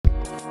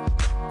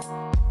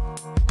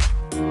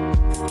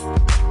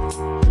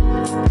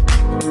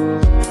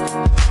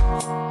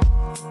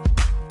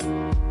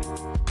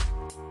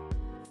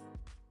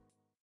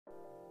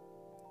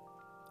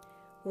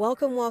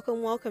Welcome,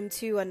 welcome, welcome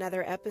to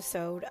another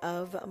episode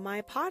of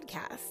my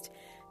podcast.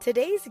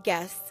 Today's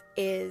guest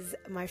is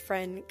my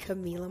friend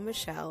Camila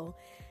Michelle,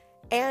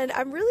 and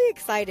I'm really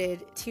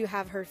excited to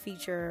have her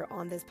feature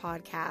on this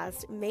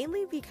podcast,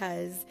 mainly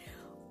because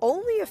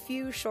only a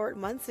few short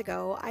months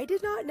ago, I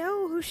did not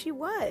know who she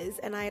was,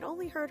 and I had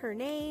only heard her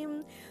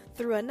name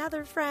through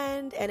another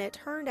friend, and it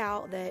turned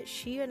out that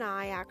she and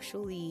I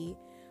actually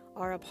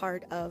are a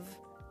part of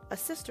a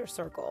sister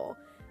circle.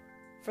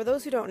 For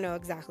those who don't know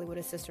exactly what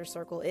a sister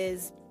circle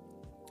is,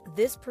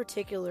 this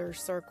particular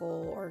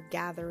circle or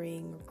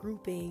gathering,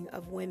 grouping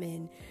of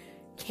women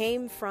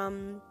came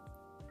from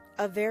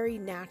a very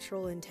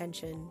natural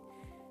intention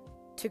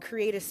to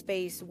create a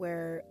space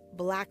where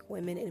Black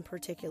women in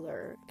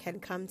particular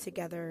can come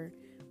together,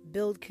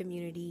 build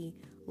community,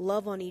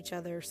 love on each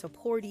other,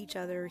 support each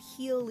other,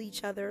 heal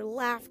each other,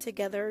 laugh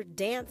together,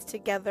 dance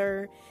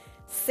together,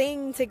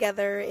 sing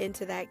together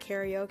into that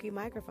karaoke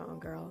microphone,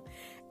 girl,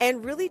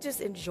 and really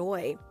just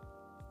enjoy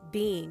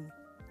being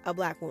a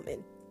Black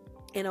woman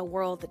in a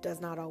world that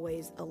does not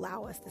always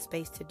allow us the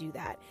space to do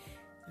that.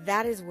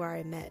 That is where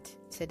I met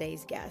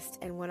today's guest.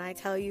 And when I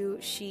tell you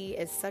she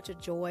is such a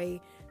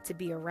joy to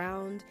be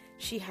around,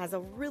 she has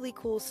a really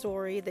cool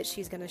story that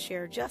she's going to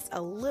share just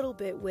a little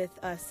bit with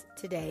us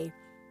today.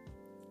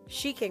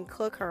 She can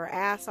cook her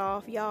ass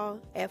off, y'all.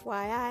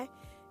 FYI,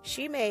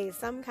 she made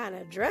some kind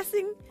of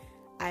dressing.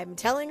 I'm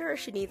telling her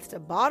she needs to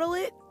bottle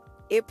it.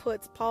 It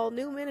puts Paul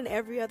Newman and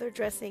every other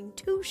dressing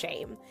to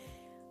shame.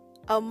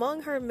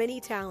 Among her many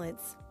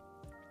talents,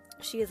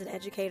 she is an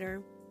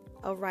educator,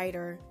 a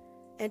writer,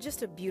 and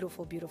just a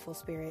beautiful, beautiful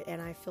spirit.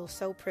 And I feel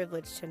so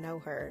privileged to know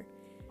her.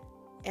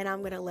 And I'm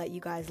going to let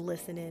you guys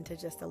listen in to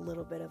just a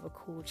little bit of a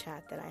cool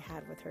chat that I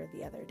had with her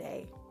the other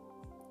day.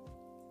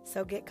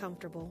 So get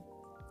comfortable.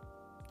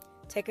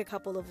 Take a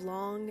couple of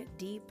long,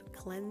 deep,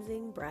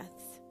 cleansing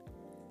breaths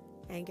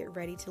and get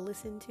ready to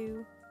listen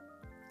to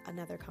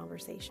another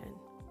conversation.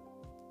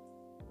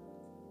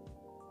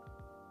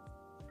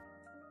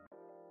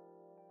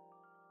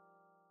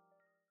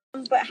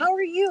 But how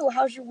are you?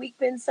 How's your week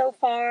been so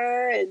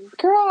far? And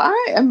Girl,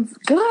 I am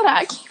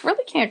good.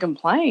 Really can't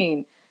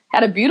complain.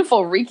 Had a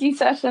beautiful Reiki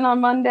session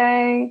on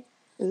Monday.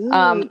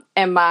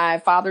 And my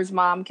father's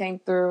mom came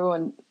through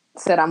and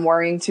said I'm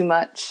worrying too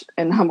much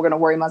and I'm going to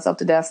worry myself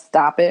to death.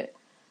 Stop it.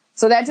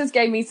 So that just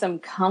gave me some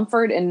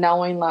comfort in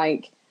knowing,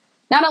 like,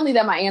 not only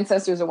that my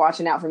ancestors are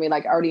watching out for me,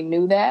 like I already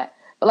knew that,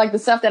 but like the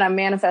stuff that I'm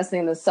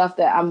manifesting, the stuff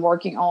that I'm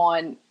working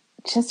on,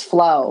 just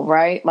flow,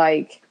 right?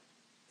 Like,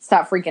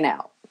 stop freaking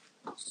out.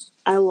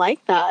 I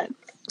like that.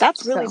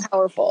 That's really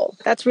powerful.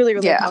 That's really,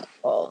 really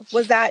powerful.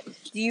 Do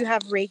you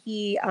have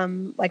Reiki,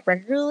 like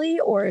regularly,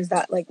 or is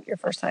that like your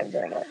first time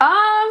doing it?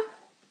 I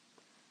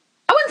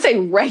wouldn't say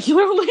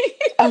regularly.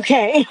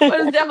 Okay. But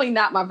it's definitely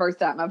not my first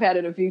time. I've had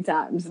it a few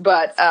times,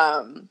 but,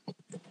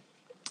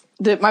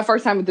 my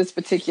first time with this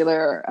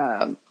particular,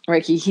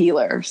 Reiki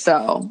healer.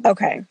 So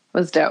it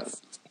was dope.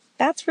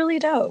 That's really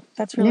dope.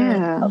 That's really, really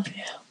dope.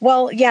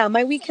 Well, yeah,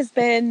 my week has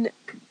been,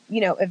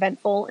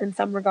 eventful in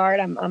some regard.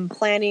 I'm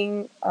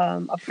planning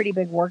a pretty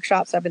big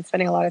workshop, so I've been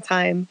spending a lot of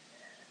time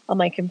on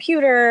my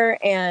computer,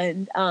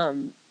 and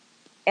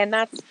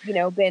that's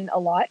been a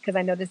lot because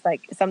I notice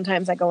like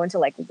sometimes I go into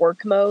like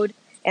work mode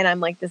and I'm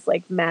like this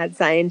like mad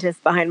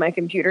scientist behind my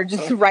computer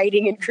just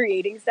writing and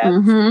creating stuff.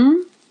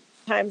 Mm-hmm.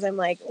 Sometimes I'm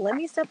like, let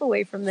me step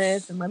away from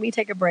this and let me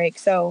take a break.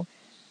 So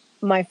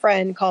my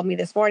friend called me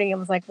this morning and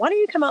was like, why don't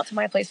you come out to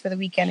my place for the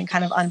weekend and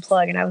kind of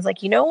unplug? And I was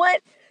like, you know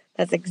what?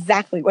 That's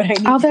exactly what I need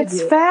to do. Oh,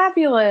 that's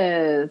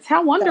fabulous.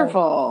 How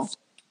wonderful. So,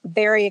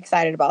 very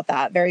excited about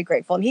that. Very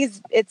grateful. And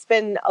it's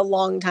been a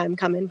long time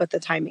coming, but the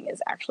timing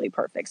is actually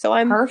perfect. So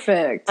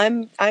perfect.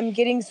 I'm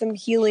getting some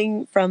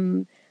healing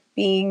from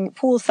being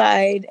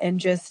poolside and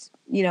just,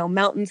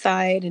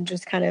 mountainside and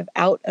just kind of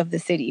out of the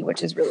city,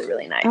 which is really,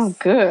 really nice. Oh,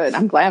 good.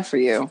 I'm glad for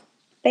you.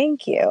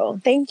 Thank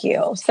you. Thank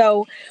you.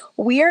 So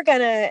we are going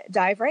to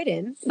dive right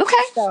in. Okay.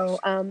 So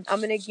I'm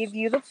going to give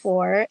you the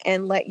floor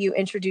and let you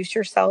introduce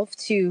yourself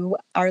to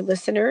our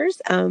listeners.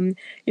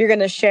 You're going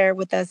to share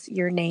with us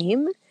your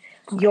name,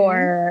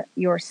 your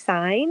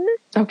sign,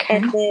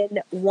 and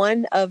then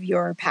one of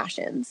your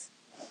passions.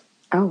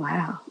 Oh,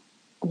 wow.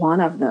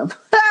 One of them.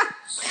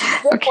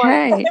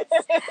 Okay.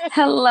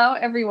 Hello,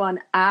 everyone.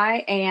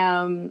 My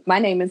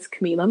name is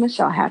Camila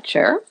Michelle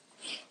Hatcher.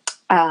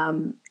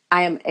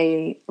 I am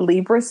a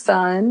Libra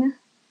sun,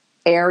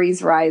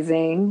 Aries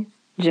rising,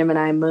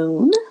 Gemini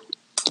moon.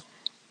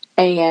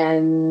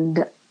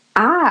 And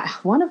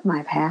one of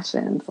my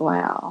passions,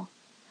 wow.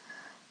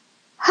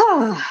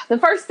 The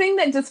first thing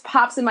that just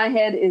pops in my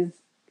head is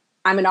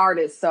I'm an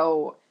artist.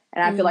 And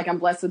I feel like I'm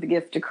blessed with the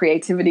gift of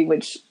creativity,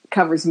 which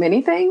covers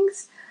many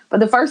things. But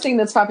the first thing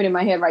that's popping in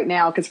my head right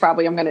now, because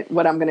probably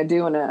what I'm gonna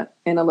do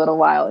in a little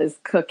while, is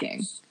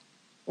cooking.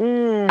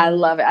 I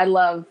love it. I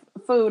love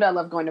food. I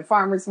love going to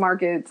farmers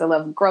markets. I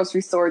love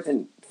grocery stores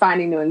and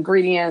finding new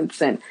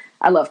ingredients. And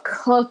I love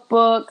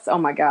cookbooks. Oh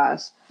my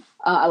gosh.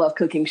 I love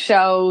cooking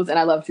shows, and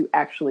I love to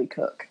actually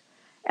cook.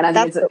 And I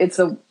think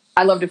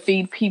I love to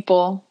feed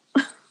people.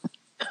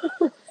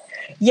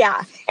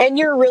 Yeah, and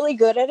you're really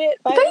good at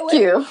it, by the Thank way.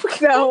 you.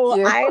 So Thank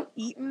you. I've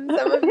eaten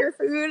some of your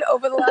food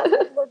over the last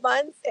couple of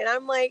months, and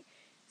I'm like,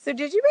 so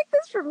did you make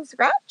this from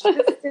scratch?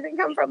 This didn't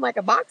come from like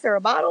a box or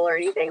a bottle or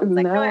anything? It's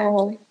like, no, I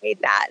actually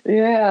made that.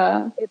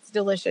 Yeah. It's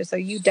delicious. So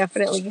you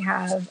definitely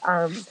have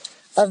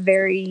a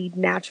very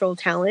natural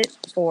talent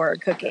for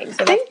cooking.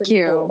 So that's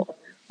pretty cool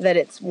that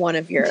it's one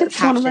of your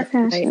passions. One of my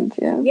passions,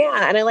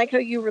 Yeah, and I like how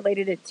you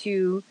related it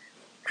to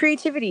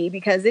creativity,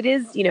 because it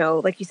is, you know,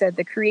 like you said,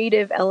 the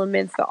creative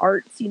elements, the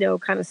arts, you know,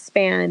 kind of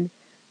span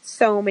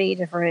so many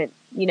different,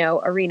 you know,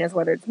 arenas,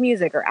 whether it's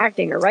music or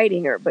acting or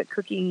writing, but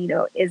cooking, you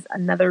know, is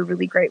another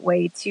really great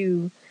way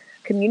to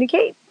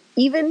communicate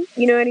even,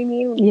 you know what I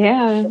mean?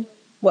 Yeah.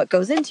 What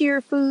goes into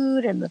your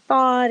food and the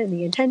thought and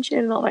the intention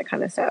and all that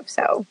kind of stuff.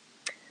 So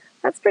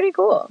that's pretty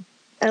cool.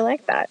 I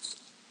like that.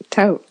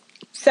 Tote.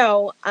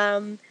 So,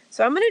 I'm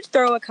going to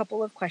throw a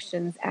couple of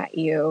questions at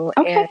you,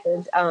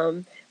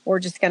 and we're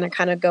just going to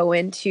kind of go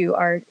into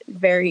our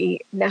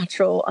very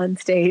natural,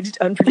 unstaged,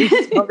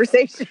 unproduced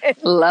conversation.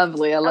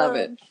 Lovely. I love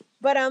it.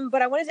 But I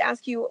wanted to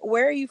ask you,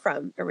 where are you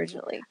from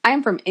originally? I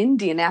am from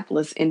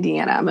Indianapolis,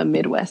 Indiana. I'm a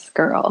Midwest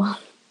girl.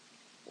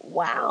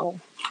 Wow.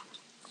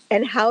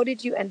 And how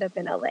did you end up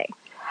in LA?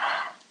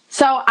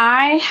 So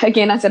I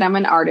said I'm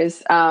an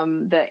artist.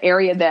 The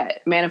area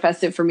that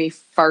manifested for me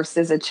first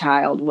as a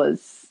child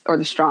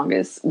the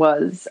strongest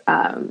was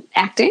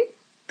acting.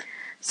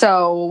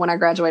 So when I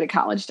graduated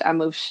college,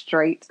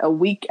 a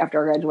week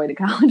after I graduated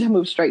college, I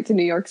moved straight to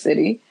New York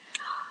City.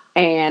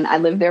 And I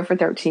lived there for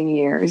 13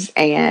 years.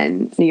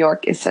 And New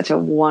York is such a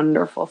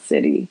wonderful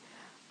city.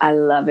 I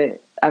love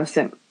it. I've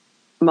spent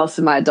most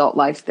of my adult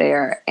life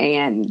there.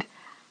 And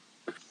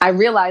I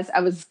realized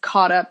I was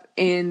caught up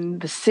in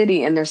the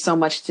city, and there's so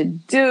much to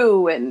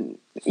do, and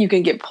you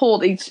can get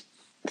pulled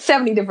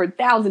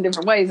 70,000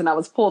 different ways. And I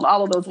was pulled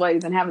all of those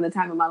ways and having the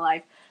time of my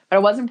life, but I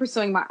wasn't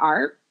pursuing my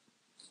art.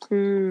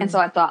 And so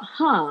I thought,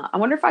 I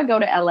wonder if I go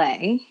to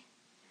LA,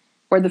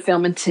 where the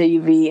film and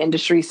TV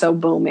industry is so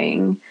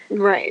booming.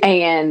 Right.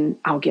 And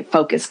I'll get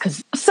focused,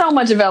 because so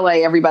much of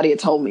LA, everybody had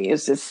told me,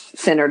 is just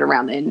centered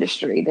around the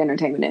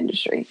entertainment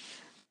industry.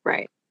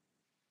 Right.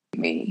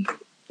 Me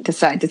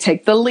decide to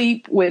take the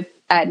leap. I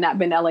had not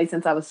been to LA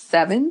since I was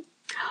 7.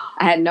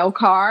 I had no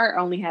car,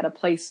 only had a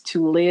place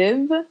to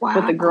live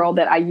with a girl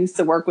that I used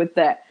to work with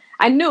that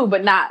I knew,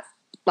 but not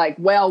like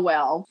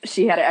well.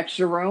 She had an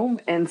extra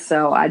room. And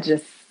so I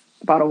just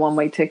bought a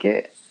one-way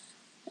ticket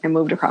and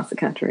moved across the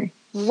country.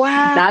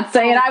 Wow. Not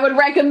saying I would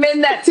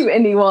recommend that to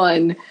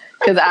anyone,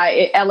 because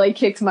LA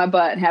kicked my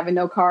butt. Having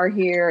no car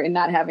here and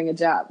not having a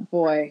job,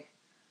 boy,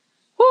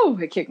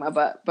 it kicked my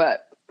butt.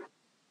 But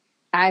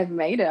I've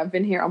made it. I've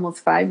been here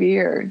almost 5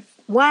 years.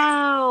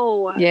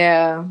 Wow.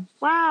 Yeah.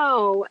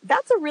 Wow.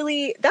 That's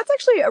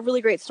actually a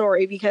really great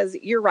story, because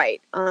you're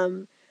right.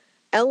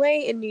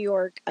 LA and New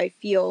York, I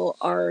feel,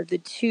 are the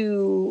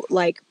two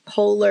like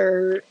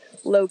polar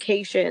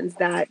locations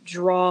that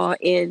draw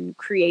in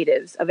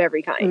creatives of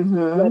every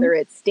kind, whether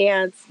it's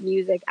dance,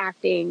 music,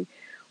 acting,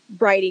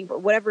 writing,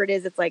 but whatever it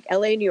is, it's like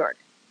LA, New York,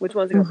 which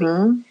one's it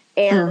gonna be?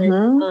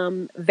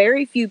 And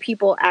very few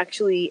people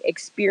actually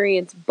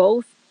experience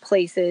both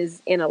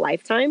places in a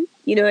lifetime.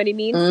 You know what I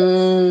mean?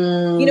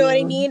 You know what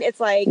I mean? It's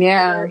like,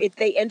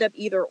 they end up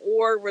either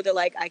or, where they're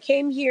like, I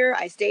came here,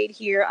 I stayed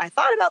here, I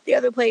thought about the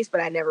other place, but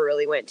I never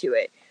really went to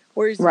it.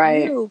 Whereas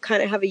you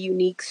kind of have a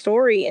unique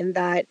story in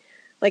that,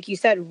 like you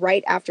said,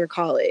 right after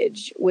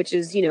college, which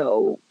is, you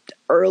know,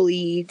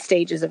 early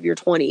stages of your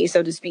 20s,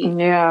 so to speak,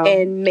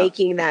 and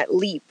making that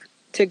leap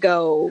to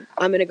go,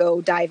 I'm going to go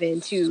dive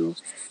into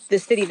the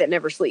city that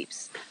never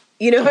sleeps.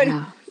 You know what I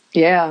mean?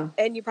 Yeah.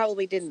 And you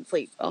probably didn't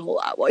sleep a whole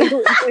lot while you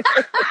were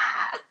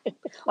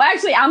Well,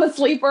 actually, I'm a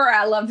sleeper.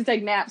 I love to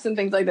take naps and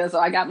things like that, so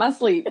I got my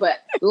sleep. But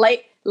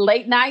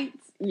late nights,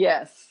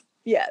 yes.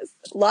 Yes,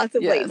 lots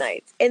of late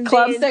nights. And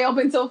clubs stay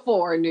open till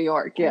 4 in New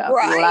York. Yeah,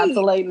 lots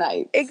of late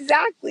nights.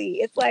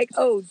 Exactly. It's like,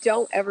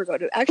 don't ever go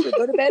to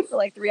bed for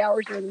like 3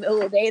 hours during the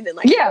middle of the day, and then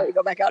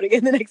go back out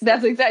again the next.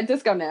 That's exact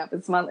disco nap.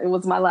 It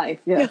was my life.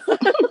 Yeah.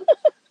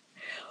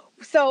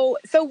 So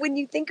when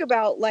you think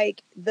about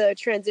like the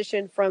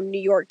transition from New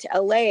York to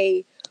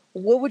LA,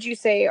 what would you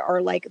say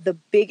are like the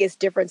biggest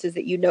differences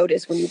that you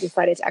noticed when you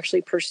decided to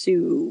actually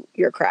pursue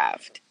your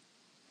craft?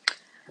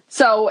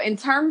 So in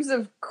terms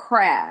of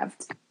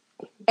craft,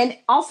 and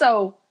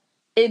also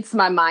it's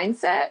my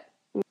mindset.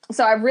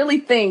 So I really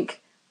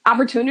think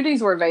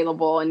opportunities were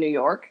available in New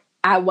York.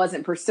 I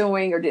wasn't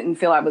pursuing, or didn't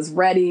feel I was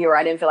ready, or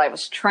I didn't feel I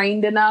was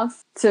trained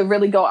enough to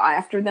really go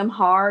after them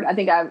hard. I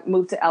think I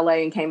moved to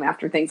LA and came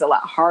after things a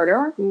lot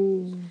harder.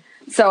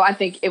 So I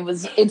think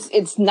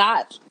it's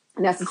not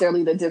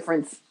necessarily the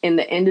difference in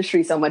the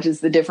industry so much as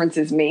the difference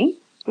is me.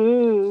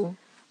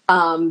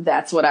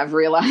 That's what I've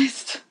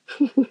realized.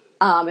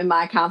 In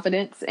my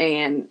confidence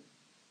and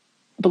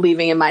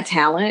believing in my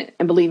talent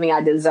and believing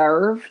I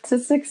deserve to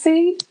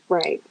succeed.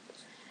 Right.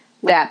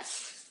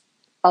 That's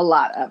a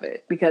lot of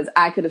it, because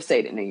I could have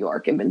stayed in New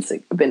York and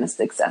been a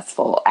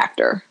successful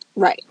actor.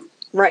 Right.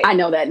 Right. I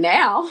know that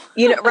now.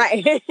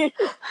 Right.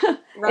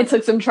 It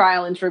took some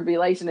trial and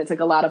tribulation. It took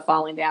a lot of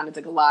falling down. It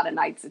took a lot of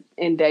nights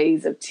and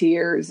days of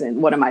tears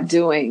and what am I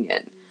doing?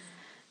 And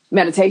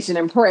meditation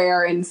and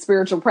prayer and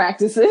spiritual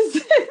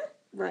practices.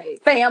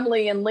 Right.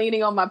 Family and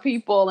leaning on my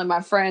people and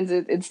my friends.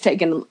 It's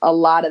taken a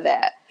lot of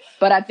that.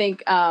 But I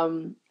think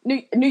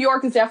New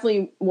York is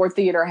definitely more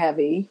theater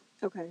heavy.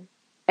 Okay.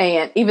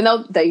 And even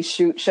though they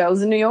shoot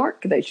shows in New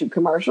York, they shoot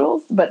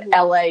commercials, but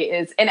LA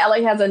has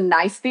a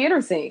nice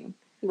theater scene.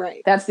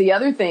 Right. That's the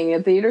other thing.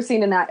 The theater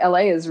scene in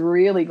LA is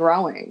really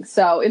growing.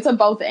 So it's a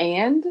both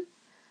and.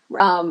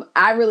 Right.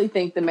 I really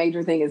think the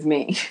major thing is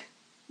me.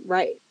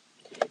 Right.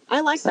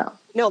 I like that.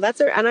 No,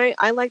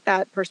 I like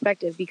that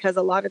perspective, because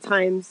a lot of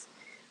times,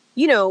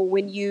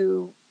 when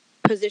you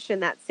position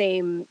that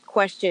same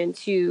question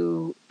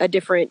to a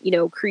different,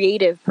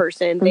 creative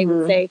person, they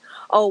would say,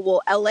 oh,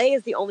 well, LA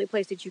is the only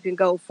place that you can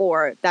go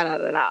for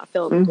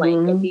film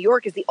blank. And New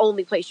York is the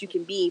only place you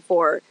can be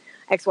for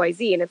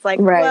XYZ. And it's like,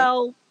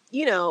 well,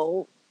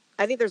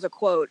 I think there's a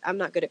quote. I'm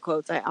not good at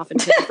quotes. I often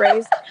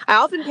paraphrase.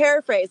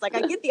 Like,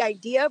 I get the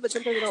idea, but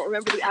sometimes I don't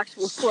remember the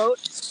actual quote.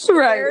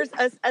 Right.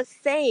 There's a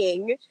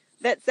saying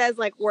that says,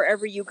 like,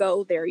 wherever you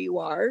go, there you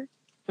are.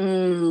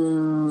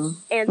 And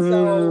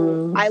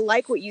so I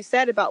like what you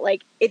said about,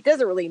 like, it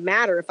doesn't really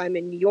matter if I'm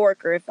in New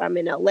York or if I'm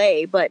in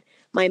LA, but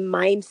my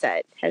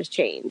mindset has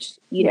changed.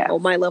 You know,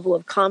 my level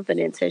of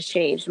confidence has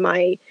changed.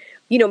 My,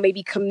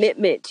 maybe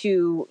commitment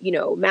to,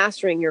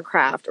 mastering your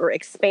craft or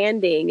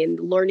expanding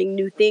and learning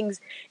new things,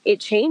 it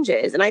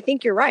changes. And I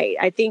think you're right.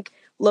 I think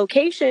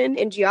location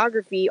and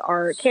geography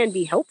can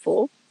be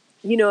helpful,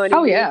 what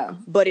I mean? Yeah.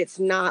 But it's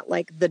not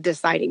like the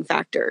deciding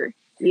factor,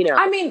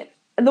 I mean,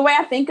 the way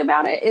I think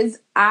about it is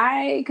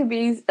I could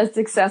be a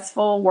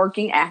successful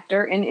working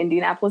actor in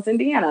Indianapolis,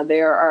 Indiana.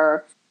 There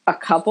are a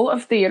couple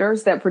of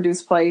theaters that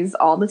produce plays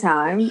all the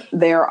time.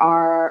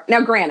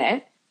 Now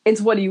granted,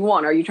 it's what do you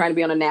want? Are you trying to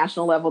be on a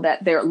national level?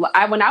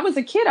 When I was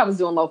a kid, I was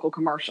doing local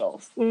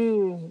commercials.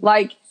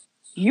 Like,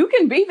 you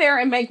can be there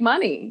and make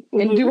money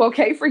and do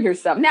okay for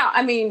yourself. Now,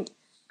 I mean,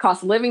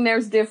 cost of living there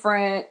is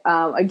different.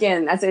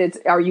 Again, I said,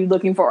 are you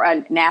looking for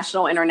a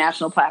national,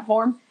 international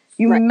platform?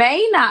 You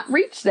may not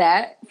reach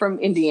that from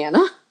Indiana.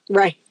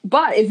 Right.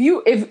 But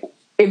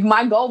if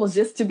my goal was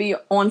just to be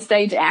on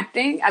stage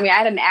acting, I mean, I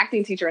had an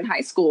acting teacher in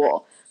high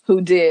school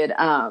who did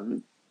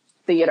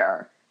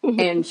theater,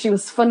 and she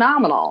was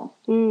phenomenal.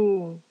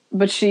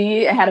 But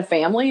she had a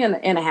family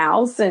and a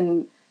house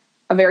and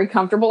a very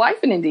comfortable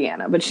life in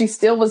Indiana, but she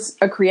still was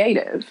a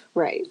creative.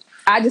 Right.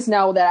 I just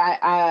know that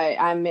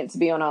I'm meant to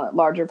be on a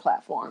larger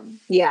platform.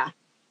 Yeah.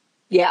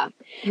 Yeah.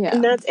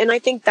 And I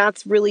think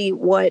that's really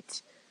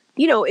what,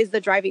 is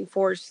the driving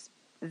force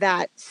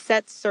that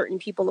sets certain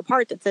people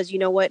apart, that says, you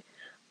know what,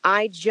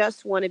 I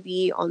just want to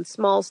be on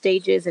small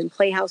stages and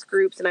playhouse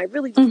groups. And I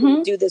really just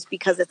want to do this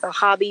because it's a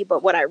hobby.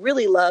 But what I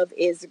really love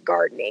is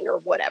gardening or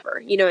whatever,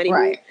 you know what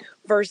I mean?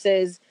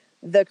 Versus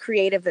the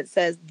creative that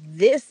says,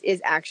 this is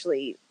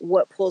actually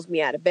what pulls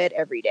me out of bed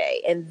every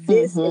day. And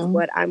this is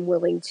what I'm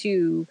willing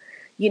to,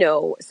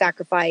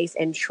 sacrifice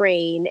and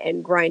train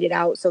and grind it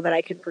out so that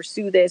I can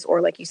pursue this.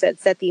 Or like you said,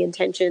 set the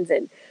intentions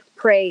and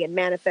pray and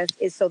manifest,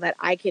 is so that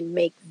I can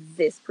make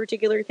this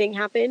particular thing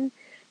happen.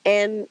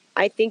 And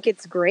I think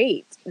it's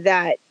great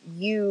that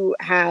you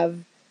have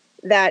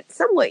that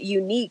somewhat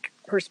unique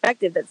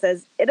perspective that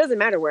says, it doesn't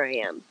matter where I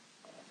am.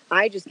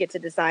 I just get to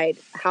decide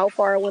how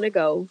far I want to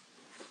go,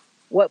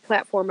 what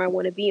platform I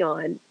want to be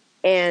on,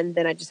 and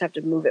then I just have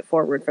to move it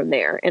forward from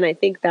there. And I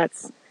think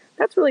that's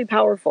really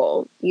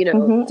powerful,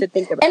 to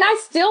think about. And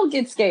I still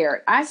get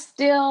scared. I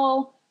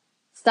still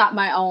stop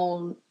my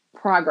own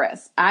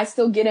progress. I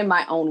still get in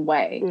my own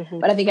way.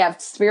 But I think I have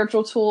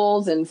spiritual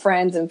tools and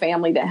friends and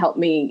family that help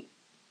me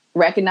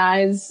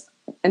recognize,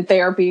 and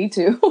therapy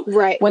too,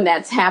 when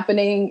that's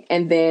happening,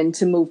 and then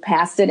to move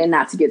past it and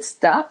not to get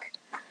stuck.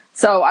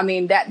 So, I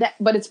mean,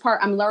 but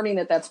I'm learning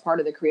that that's part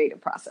of the creative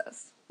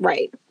process.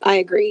 Right. I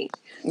agree.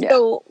 Yeah.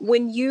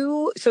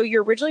 So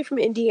you're originally from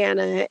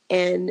Indiana,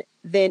 and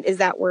then is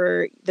that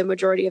where the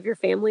majority of your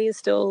family is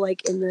still,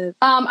 like, in the...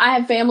 I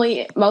have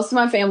family, most of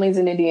my family's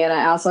in Indiana.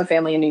 I also have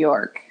family in New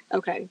York.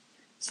 Okay.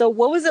 So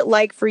what was it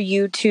like for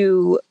you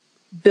to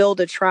build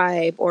a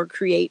tribe or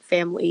create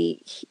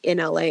family in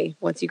LA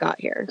once you got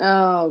here?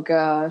 Oh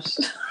gosh.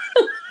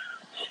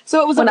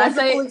 So it was a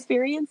wonderful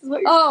experience, is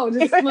what you're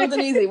saying? Just smooth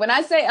and easy. When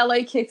I say LA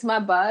kicked my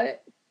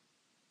butt,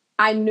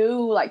 I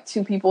knew like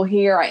two people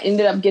here. I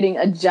ended up getting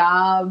a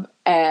job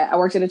I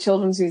worked at a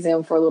children's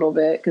museum for a little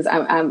bit because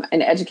I'm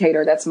an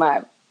educator. That's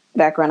my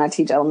background. I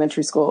teach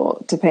elementary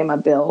school to pay my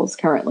bills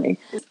currently.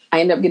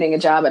 I ended up getting a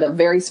job at a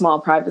very small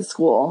private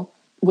school,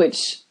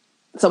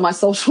 so my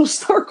social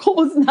circle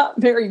was not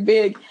very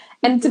big.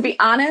 And to be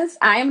honest,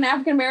 I am an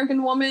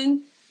African-American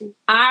woman.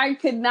 I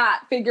could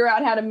not figure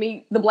out how to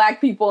meet the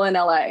Black people in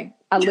LA.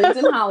 I lived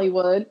in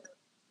Hollywood.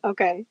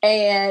 Okay.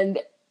 And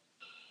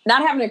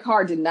not having a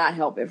car did not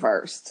help at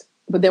first.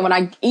 But then when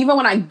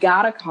I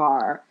got a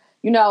car,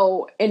 in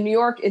New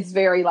York, it's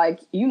very like,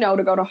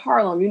 to go to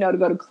Harlem, to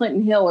go to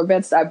Clinton Hill or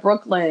Bed-Stuy,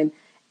 Brooklyn.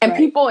 And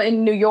people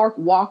in New York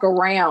walk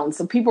around.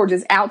 So people are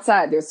just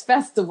outside. There's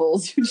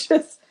festivals.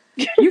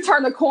 You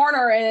turn the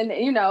corner and,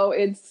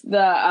 it's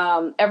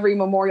the every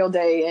Memorial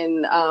Day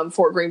in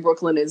Fort Greene,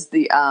 Brooklyn is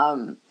the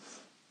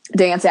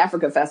Dance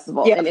Africa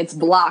Festival. Yeah. And it's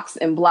blocks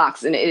and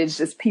blocks. And it's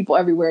just people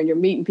everywhere. And you're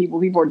meeting people.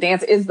 People are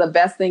dancing. It's the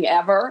best thing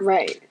ever.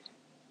 Right.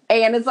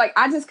 And it's like,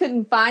 I just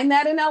couldn't find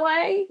that in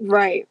LA.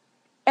 Right.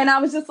 And I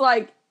was just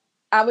like,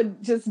 I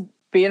would just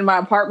be in my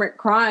apartment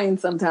crying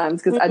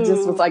sometimes because I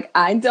just was like,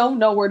 I don't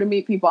know where to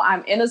meet people.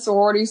 I'm in a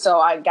sorority, so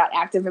I got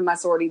active in my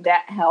sorority.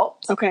 That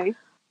helped. Okay.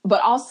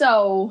 But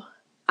also,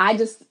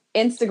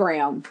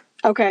 Instagram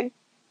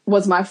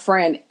was my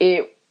friend.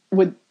 It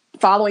would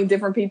following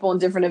different people and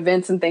different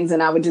events and things.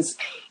 And I just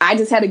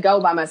had to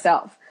go by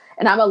myself.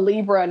 And I'm a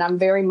Libra and I'm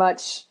very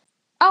much,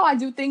 I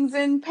do things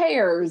in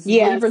pairs.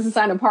 Yes. Libras a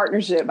sign of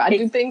partnership. I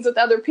do things with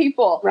other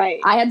people.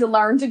 Right. I had to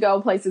learn to go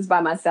places by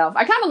myself.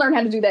 I kind of learned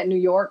how to do that in New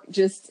York,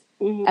 just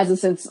as a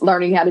sense,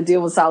 learning how to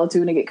deal with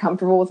solitude and get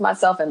comfortable with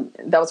myself. And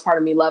that was part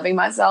of me loving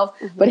myself.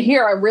 But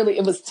here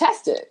it was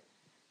tested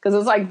because it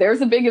was like,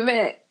 there's a big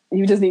event.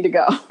 You just need to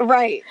go.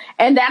 Right.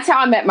 And that's how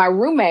I met my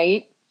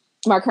roommate,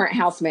 my current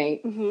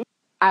housemate.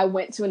 I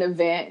went to an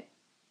event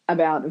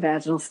about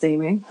vaginal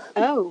steaming.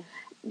 Oh,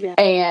 yeah.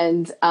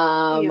 And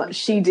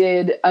she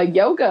did a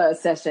yoga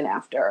session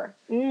after.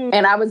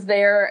 And I was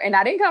there, and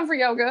I didn't come for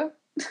yoga.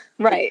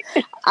 Right.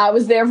 I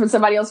was there for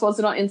somebody else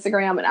posted on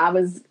Instagram, and I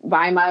was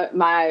buying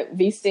my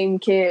V-Steam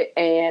kit,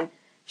 and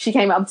she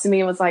came up to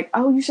me and was like,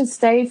 "Oh, you should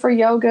stay for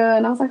yoga."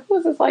 And I was like, "Who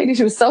is this lady?"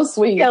 She was so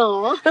sweet. And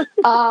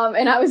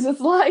I was just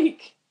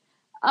like,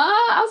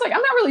 I'm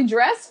not really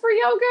dressed for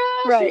yoga.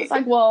 Right. She was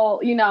like, "Well,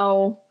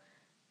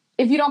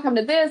 if you don't come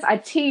to this, I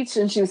teach."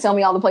 And she was telling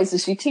me all the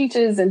places she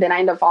teaches. And then I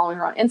ended up following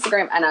her on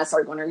Instagram, and I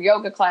started going to her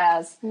yoga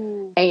class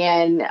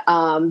and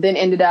then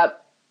ended up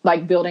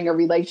like building a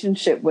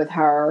relationship with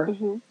her.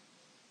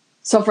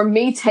 So for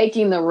me,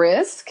 taking the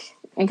risk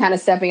and kind of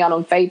stepping out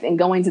on faith and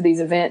going to these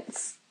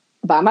events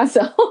by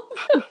myself,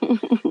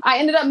 I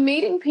ended up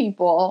meeting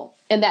people,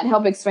 and that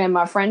helped expand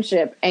my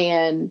friendship.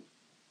 And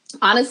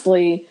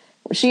honestly,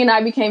 she and I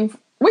we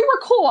were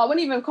cool. I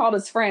wouldn't even call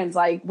us friends.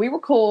 Like, we were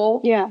cool.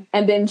 Yeah.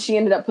 And then she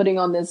ended up putting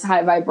on this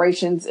high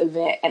vibrations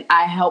event, and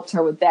I helped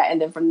her with that. And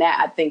then from that,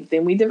 I think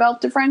then we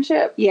developed a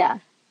friendship. Yeah.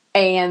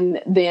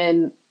 And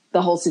then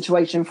the whole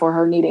situation for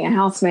her needing a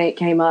housemate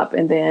came up,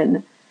 and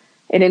then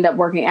it ended up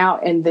working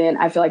out. And then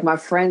I feel like my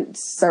friend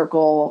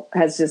circle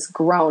has just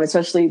grown,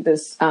 especially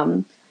this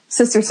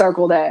sister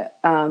circle that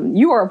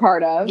you are a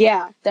part of.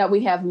 Yeah. That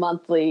we have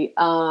monthly.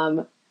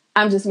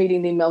 I'm just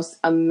meeting the most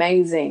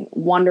amazing,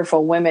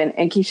 wonderful women.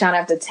 And Keyshawn, I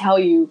have to tell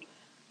you,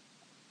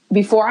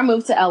 before I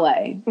moved to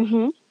LA,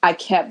 I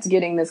kept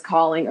getting this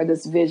calling or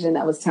this vision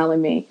that was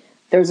telling me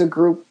there's a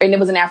group, and it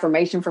was an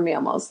affirmation for me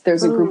almost.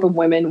 There's a group of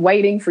women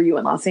waiting for you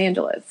in Los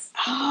Angeles.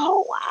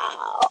 Oh,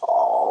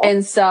 wow.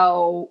 And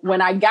so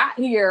when I got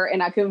here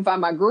and I couldn't find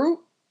my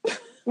group,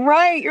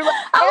 right. You're like,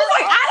 I was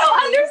like, I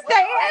don't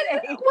understand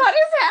what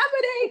is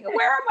happening.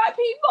 Where are my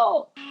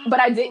people? But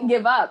I didn't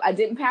give up. I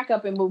didn't pack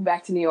up and move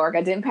back to New York.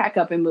 I didn't pack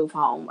up and move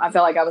home. I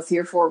felt like I was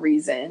here for a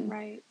reason.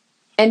 Right.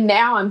 And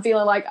now I'm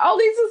feeling like, oh,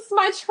 this is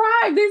my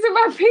tribe. These are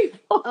my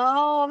people.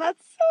 Oh,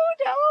 that's so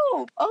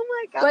dope. Oh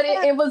my God. But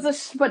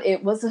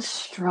it was a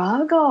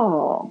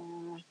struggle.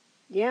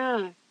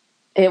 Yeah.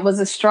 It was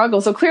a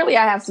struggle. So clearly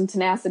I have some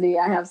tenacity.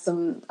 I have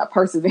some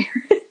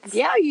perseverance.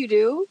 Yeah, you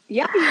do.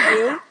 Yeah, you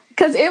do.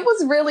 Because it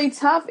was really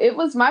tough. It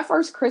was my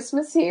first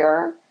Christmas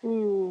here.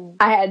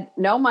 I had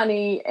no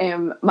money,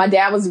 and my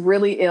dad was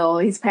really ill.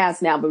 He's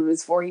passed now, but it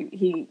was before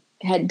he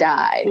had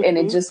died. And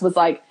it just was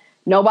like,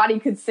 nobody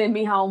could send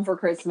me home for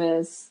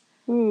Christmas.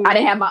 I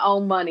didn't have my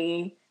own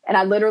money. And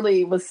I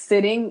literally was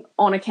sitting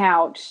on a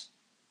couch.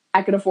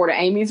 I could afford an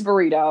Amy's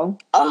burrito.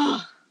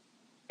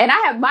 And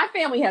my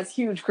family has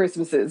huge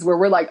Christmases where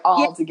we're like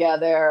all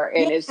together,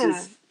 and it's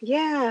just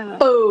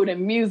food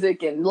and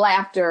music and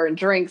laughter and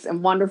drinks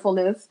and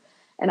wonderfulness.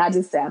 And I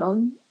just sat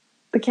on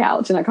the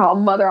couch and I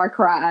called Mother. I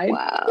cried.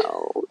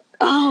 Wow.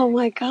 Oh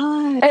my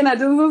God. And I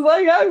just was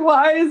like, oh,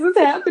 why is this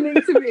happening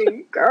to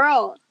me?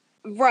 Girl.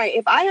 Right.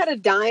 If I had a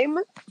dime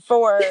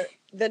for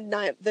the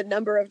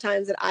number of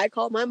times that I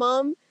called my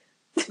mom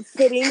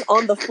sitting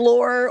on the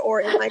floor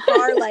or in my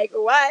car, like,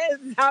 what?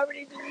 How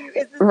many did you?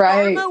 Is this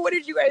karma? What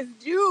did you guys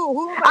do?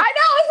 Who am I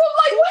know. So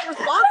I'm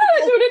like, what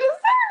did I do to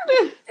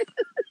deserve it?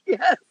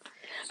 Yes.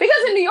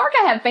 Because in New York,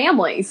 I have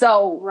family.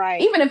 So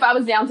even if I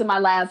was down to my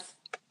last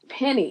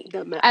penny,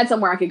 I had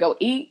somewhere I could go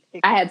eat.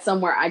 I had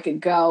somewhere I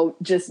could go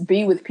just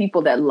be with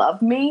people that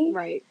love me.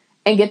 Right.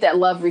 And get that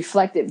love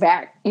reflected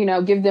back.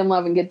 Give them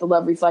love and get the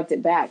love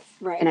reflected back.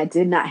 Right. And I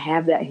did not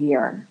have that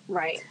here.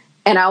 Right.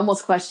 And I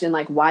almost questioned,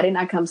 like, why didn't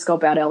I come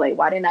scope out LA?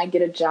 Why didn't I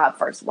get a job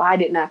first? Why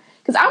didn't I?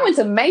 Because I went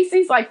to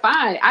Macy's, like,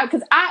 fine.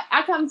 Because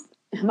I come,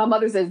 my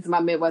mother says it's my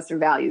Midwestern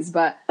values,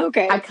 but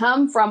I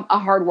come from a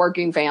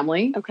hardworking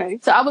family. Okay.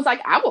 So I was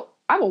like, I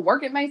will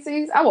work at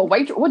Macy's. I will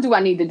wait. What do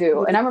I need to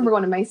do? And I remember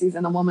going to Macy's,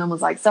 and the woman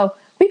was like, so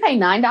we pay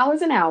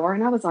 $9 an hour.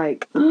 And I was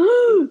like,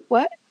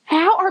 what?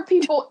 How are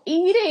people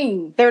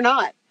eating? They're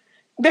not.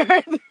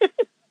 $9,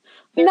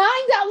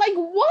 like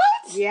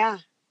what? Yeah.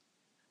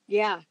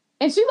 Yeah.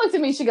 And she looked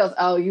at me, she goes,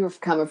 oh, you were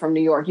coming from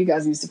New York. You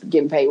guys used to be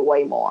getting paid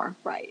way more.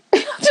 Right.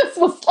 Just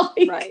was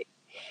like, right.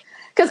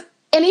 Because,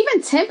 and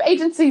even temp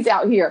agencies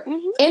out here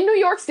Mm-hmm. in New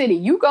York City,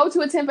 you go to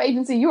a temp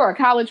agency, you are a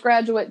college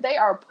graduate, they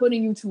are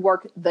putting you to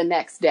work the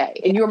next day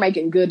and you're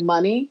making good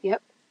money.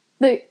 Yep.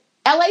 The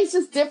LA's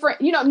just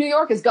different. You know, New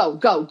York is go,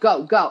 go,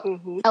 go, go.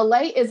 Mm-hmm.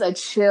 LA is a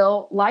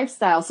chill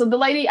lifestyle. So the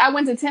lady, I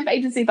went to temp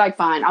agency, like,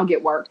 fine, I'll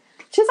get work.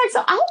 She's like,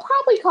 so I'll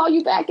probably call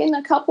you back in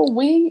a couple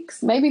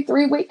weeks, maybe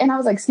 3 weeks. And I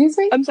was like, excuse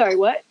me? I'm sorry,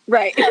 what?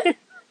 Right.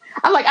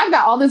 I'm like, I've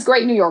got all this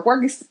great New York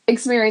work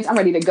experience. I'm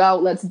ready to go.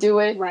 Let's do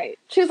it. Right.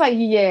 She was like,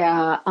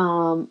 yeah.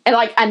 And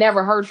like, I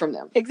never heard from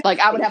them. Exactly. Like,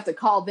 I would have to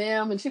call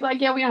them. And she'd be like,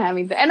 yeah, we don't have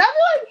anything. And I'd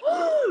be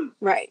like,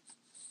 right.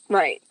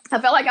 Right. I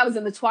felt like I was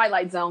in the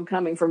Twilight Zone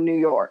coming from New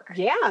York.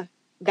 Yeah.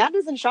 That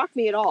doesn't shock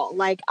me at all.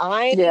 Like,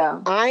 I'm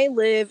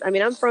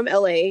from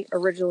LA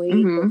originally,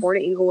 Mm-hmm. born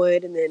in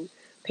Inglewood, and then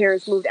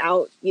parents moved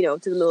out, to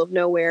the middle of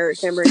nowhere,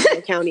 San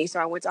Bernardino County. So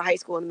I went to high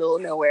school in the middle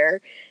of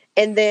nowhere.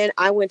 And then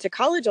I went to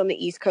college on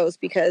the East Coast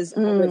because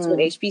I went to an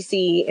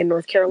HBC in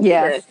North Carolina.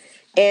 Yes.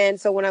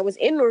 And so when I was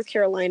in North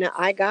Carolina,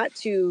 I got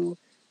to,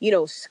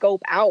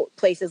 scope out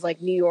places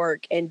like New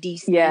York and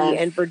DC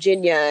and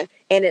Virginia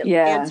and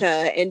Atlanta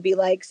and be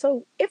like,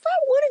 so if I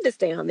wanted to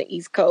stay on the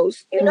East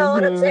Coast, you know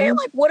what I'm saying?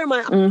 Like, what are my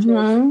options?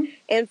 Mm-hmm.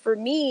 And for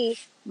me,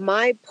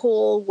 my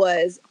pull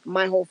was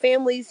my whole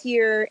family's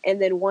here.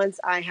 And then once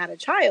I had a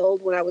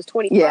child, when I was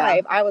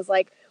 25, I was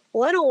like,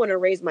 well, I don't want to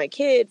raise my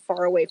kid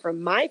far away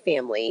from my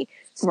family.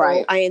 So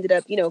I ended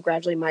up,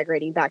 gradually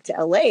migrating back to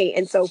LA.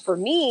 And so for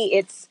me,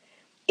 it's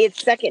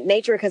second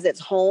nature because it's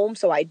home.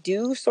 So I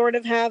do sort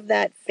of have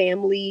that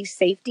family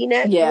safety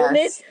net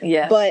element.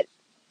 Yes. But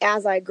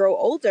as I grow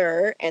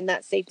older and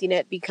that safety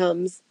net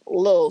becomes a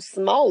little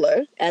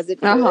smaller, as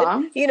it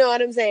could, you know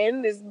what I'm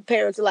saying? There's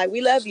parents are like, we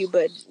love you,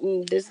 but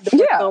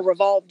the will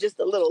revolve just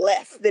a little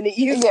less than it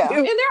used to.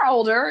 And they're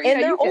older.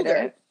 And they're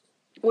older,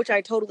 which I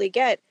totally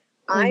get.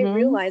 I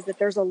realize that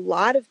there's a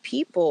lot of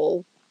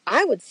people,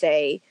 I would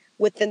say,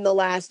 within the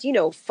last,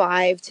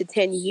 5 to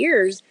 10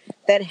 years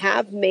that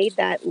have made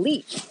that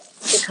leap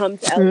to come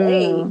to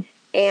LA.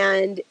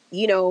 And,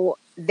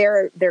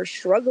 they're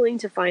struggling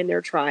to find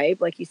their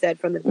tribe, like you said,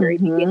 from the very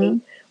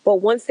beginning. But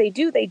once they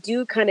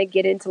do kind of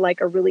get into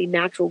like a really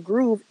natural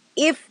groove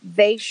if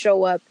they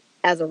show up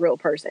as a real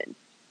person.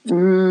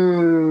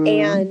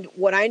 And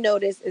what I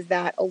notice is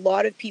that a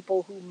lot of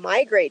people who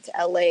migrate to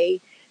LA,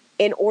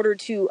 in order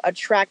to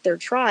attract their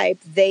tribe,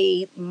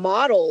 they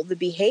model the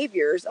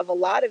behaviors of a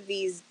lot of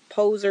these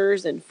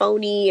posers and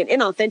phony and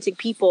inauthentic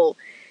people,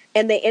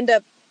 and they end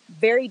up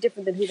very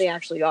different than who they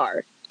actually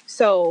are.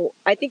 So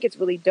I think it's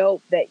really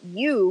dope that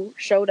you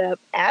showed up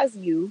as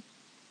you,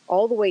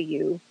 all the way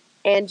you,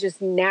 and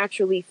just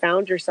naturally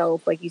found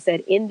yourself, like you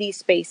said, in these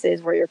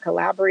spaces where you're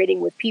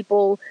collaborating with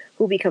people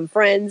who become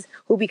friends,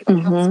 who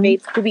become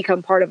housemates, who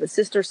become part of a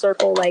sister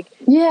circle. Like,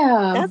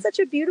 that's such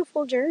a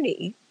beautiful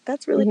journey.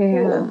 That's really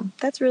cool.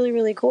 That's really,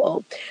 really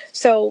cool.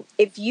 So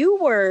if you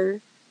were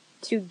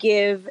to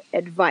give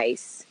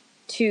advice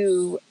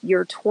to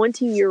your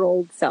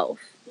 20-year-old self,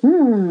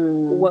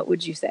 what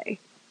would you say?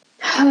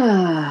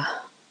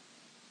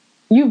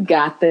 You've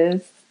got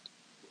this.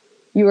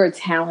 You are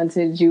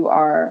talented. You've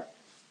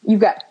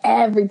got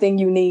everything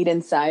you need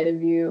inside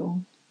of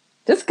you.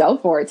 Just go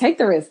for it. Take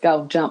the risk.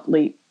 Go, jump,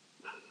 leap.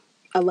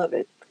 I love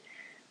it.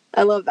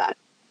 I love that.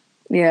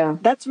 Yeah.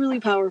 That's really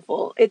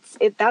powerful.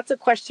 That's a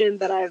question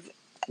that I've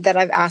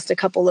asked a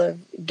couple of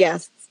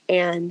guests.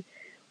 And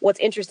what's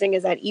interesting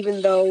is that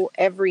even though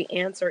every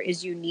answer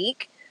is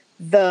unique,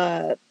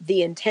 the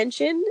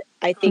intention,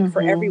 I think,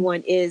 for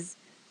everyone is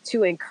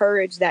to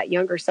encourage that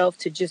younger self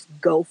to just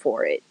go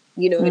for it.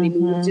 You know what I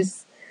mean?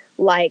 Just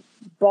like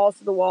balls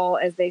to the wall,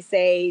 as they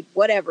say,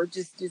 whatever,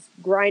 just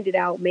grind it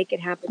out, make it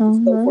happen,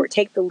 just go for it,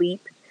 take the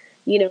leap,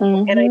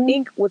 And I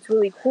think what's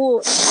really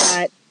cool is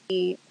that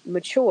we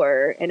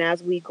mature, and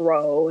as we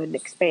grow and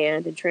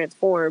expand and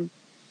transform,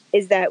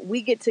 is that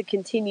we get to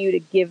continue to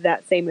give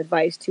that same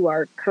advice to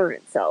our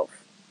current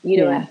self. You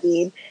know what I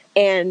mean?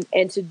 And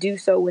to do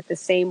so with the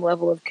same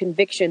level of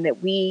conviction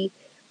that we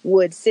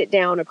would sit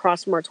down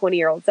across from our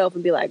 20-year-old self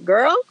and be like,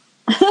 girl,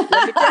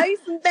 let me tell you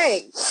some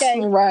things,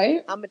 okay?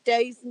 Right. I'm going to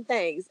tell you some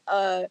things.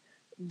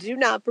 Do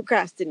not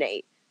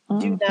procrastinate.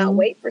 Do not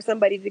wait for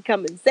somebody to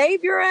come and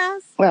save your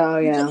ass. Oh,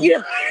 yeah. You know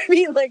what I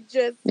mean? Like,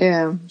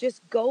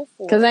 just go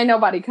for it. Because ain't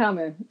nobody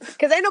coming.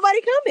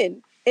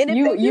 And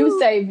if you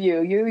save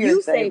you. You're your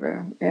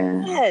savior.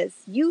 Yeah. Yes,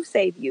 you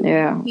save you.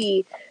 Yeah. You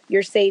be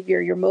your savior,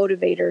 your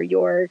motivator,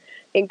 your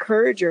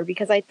encourager,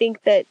 because I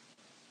think that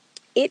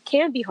it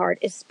can be hard,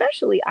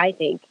 especially, I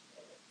think,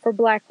 for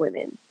Black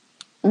women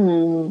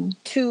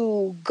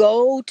to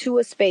go to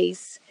a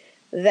space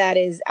that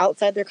is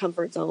outside their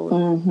comfort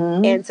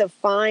zone and to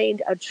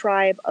find a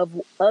tribe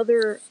of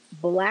other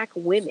Black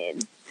women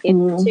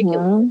in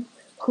particular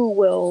who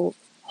will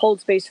hold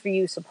space for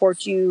you,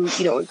 support you,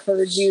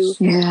 encourage you.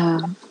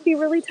 Yeah. That can be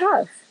really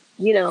tough,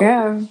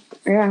 Yeah.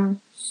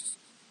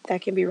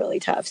 That can be really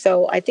tough.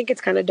 So I think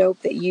it's kind of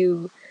dope that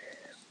you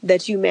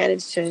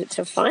managed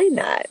to find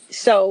that.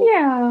 So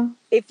Yeah.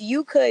 if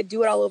you could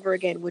do it all over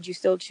again, would you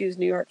still choose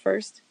New York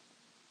first?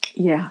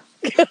 Yeah.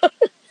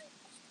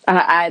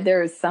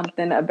 There is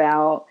something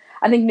about,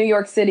 I think New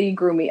York City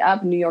grew me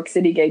up. New York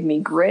City gave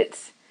me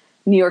grit.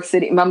 New York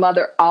City, my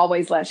mother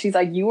always laughed. She's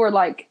like, you are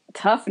like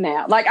tough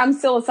now. Like, I'm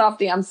still a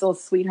softie. I'm still a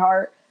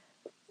sweetheart.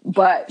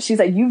 But she's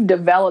like, you've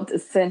developed a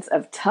sense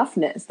of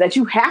toughness that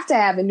you have to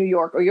have in New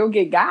York or you'll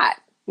get got.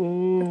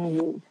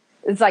 Mm.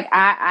 It's like,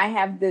 I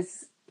have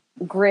this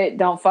grit,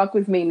 don't fuck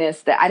with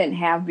me-ness that I didn't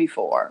have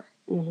before.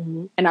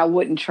 Mm-hmm. And I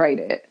wouldn't trade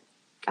it.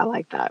 I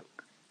like that.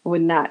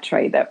 Would not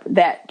trade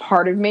that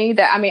part of me.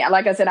 That, I mean,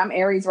 like I said, I'm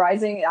Aries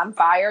rising. I'm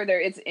fire.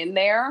 It's in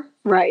there.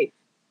 Right.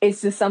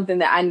 It's just something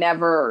that I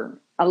never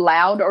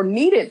allowed or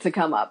needed to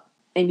come up.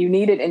 And you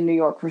need it in New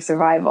York for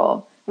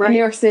survival. Right. And New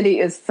York City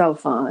is so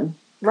fun.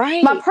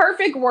 Right. My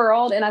perfect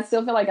world, and I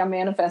still feel like I'm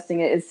manifesting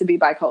it, is to be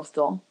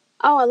bi-coastal.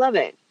 Oh, I love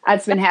it.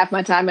 I'd spend half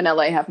my time in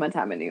LA, half my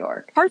time in New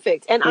York.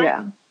 Perfect. And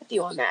I'm with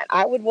you on that.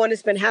 I would want to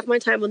spend half my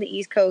time on the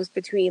East Coast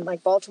between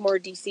like Baltimore,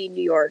 DC,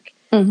 New York.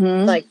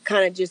 Mm-hmm. Like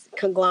kind of just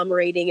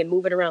conglomerating and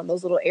moving around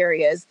those little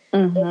areas.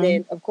 Mm-hmm. And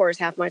then, of course,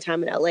 half my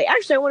time in LA.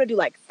 Actually, I want to do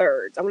like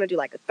thirds. I want to do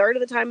like a third of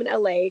the time in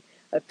LA,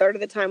 a third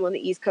of the time on the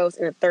East Coast,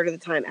 and a third of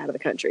the time out of the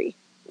country.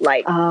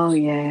 Like, oh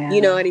yeah,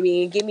 you know what I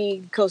mean? Give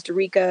me Costa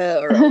Rica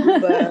or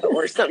Aruba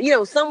or some,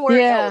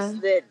 somewhere else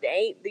that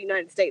ain't the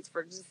United States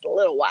for just a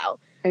little while,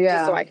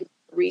 just so I can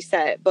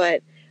reset.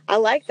 But I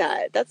like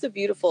that. That's a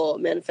beautiful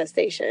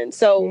manifestation.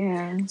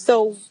 So,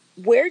 so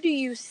where do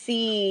you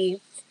see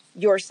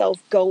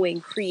yourself going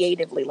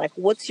creatively? Like,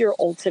 what's your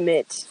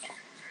ultimate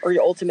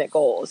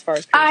goal as far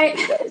as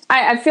creativity goes?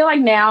 I feel like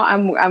now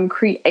I'm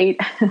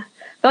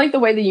I feel like the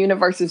way the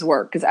universes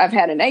work, because I've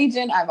had an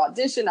agent, I've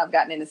auditioned, I've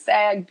gotten into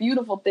SAG,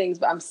 beautiful things,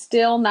 but I'm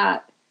still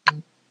not,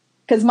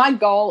 because my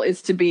goal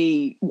is to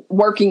be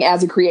working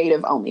as a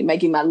creative only,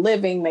 making my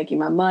living, making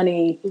my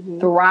money,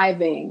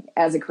 thriving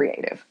as a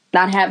creative,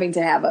 not having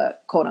to have a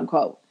quote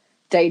unquote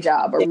day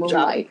job or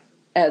moonlight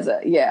as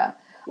a,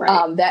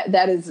 right.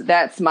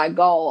 That's my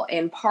goal.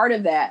 And part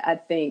of that, I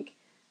think,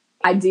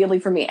 ideally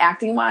for me,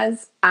 acting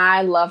wise,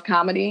 I love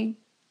comedy.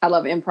 I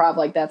love improv.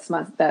 Like that's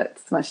my,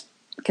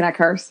 can I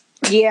curse?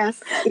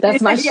 Yes. That's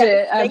my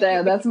shit.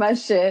 That's my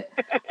shit.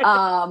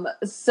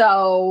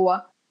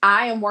 So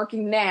I am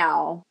working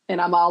now and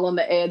I'm all on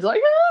the edge,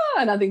 like,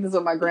 and I think this is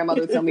what my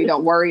grandmother told me,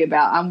 don't worry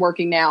about. I'm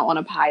working now on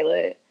a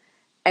pilot.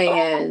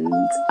 And,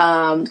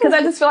 cause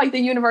I just feel like the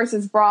universe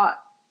has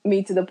brought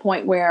me to the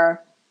point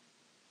where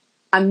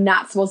I'm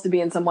not supposed to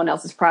be in someone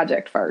else's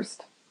project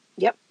first.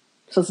 Yep.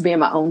 I'm supposed to be in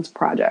my own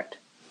project.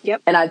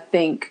 Yep. And I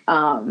think,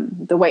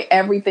 the way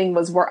everything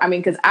was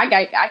cause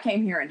I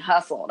came here and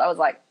hustled. I was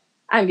like,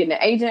 I'm getting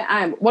an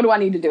agent. What do I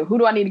need to do? Who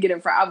do I need to get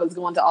in front? I was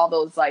going to all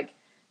those, like,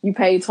 you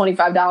pay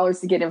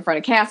 $25 to get in front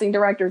of casting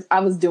directors. I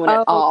was doing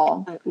it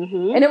all.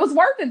 Mm-hmm. And it was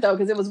worth it though,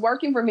 because it was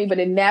working for me, but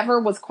it never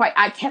was quite,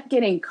 I kept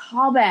getting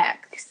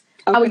callbacks.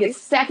 Okay. I would get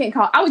second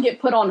call. I would get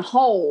put on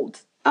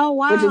hold. Oh,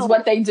 wow. Which is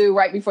what they do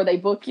right before they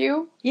book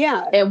you.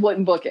 Yeah. And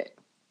wouldn't book it.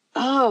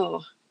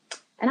 Oh.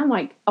 And I'm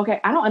like,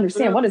 okay, I don't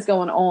understand what is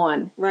going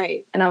on.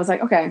 Right. And I was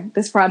like, okay,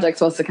 this project's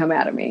supposed to come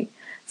out of me.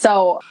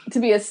 So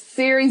to be a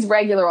series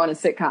regular on a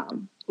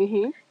sitcom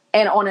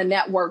and on a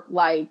network,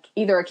 like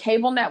either a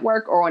cable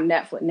network or on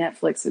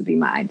Netflix would be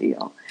my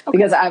ideal. Okay.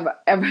 Because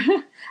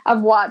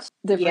I've watched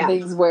different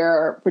things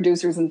where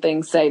producers and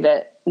things say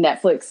that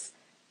Netflix,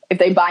 if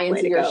they buy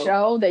into your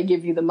show, they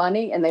give you the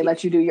money and they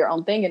let you do your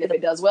own thing. And if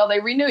it does well,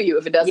 they renew you.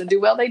 If it doesn't do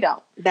well, they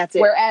don't. That's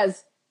it.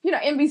 Whereas,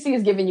 NBC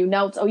is giving you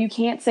notes. Oh, you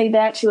can't say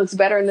that. She looks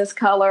better in this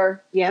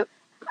color. Yep.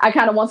 I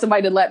kind of want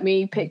somebody to let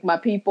me pick my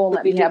people,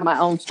 let me have my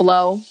own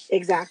flow.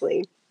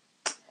 Exactly.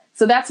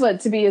 So that's what,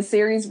 to be a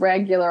series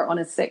regular on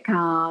a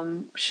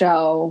sitcom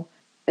show,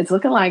 it's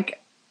looking like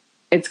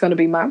it's going to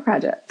be my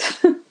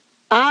project.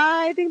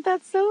 I think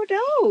that's so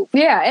dope.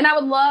 Yeah, and I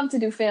would love to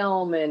do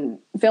film, and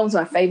film's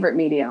my favorite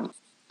medium.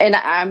 And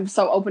I'm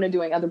so open to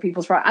doing other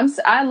people's projects.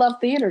 I love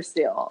theater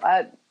still,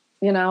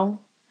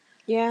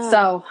 Yeah.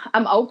 So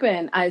I'm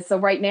open. So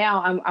right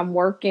now I'm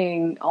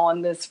working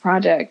on this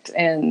project,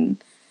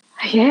 and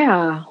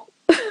yeah.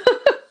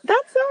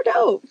 That's so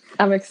dope.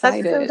 I'm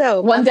excited. That's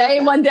so dope. One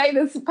day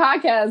this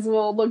podcast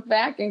will look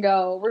back and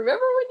go,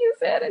 remember when you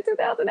said in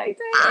 2018?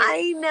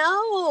 I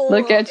know.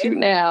 Look at you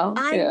now.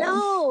 I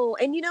know.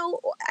 And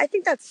I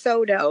think that's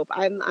so dope.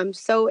 I'm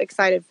so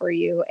excited for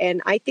you.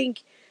 And I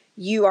think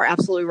you are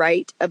absolutely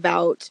right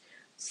about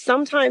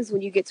sometimes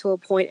when you get to a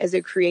point as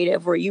a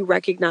creative where you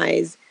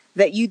recognize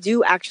that you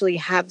do actually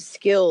have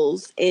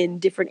skills in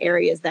different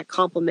areas that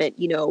complement,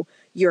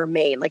 your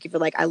main. Like if you're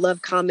like, I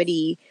love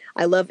comedy,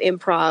 I love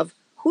improv.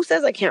 Who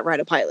says I can't write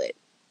a pilot?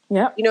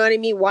 Yeah. You know what I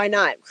mean? Why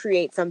not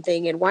create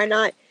something, and why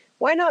not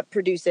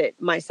produce it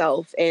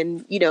myself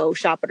and,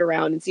 shop it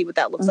around and see what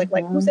that looks like?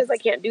 Like, who says I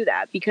can't do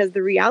that? Because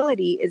the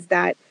reality is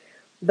that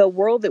the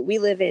world that we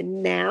live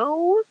in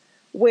now,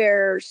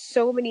 where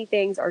so many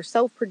things are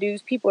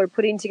self-produced, people are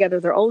putting together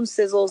their own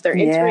sizzles. They're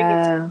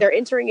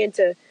entering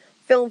into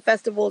film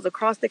festivals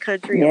across the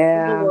country,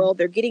 around the world.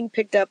 They're getting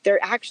picked up.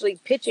 They're actually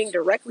pitching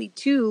directly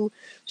to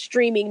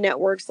streaming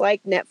networks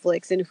like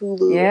Netflix and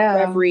Hulu,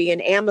 and Revry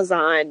and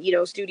Amazon,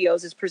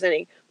 studios is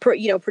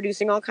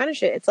producing all kind of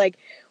shit. It's like,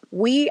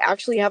 we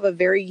actually have a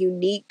very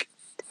unique,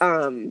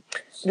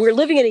 we're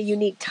living in a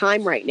unique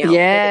time right now.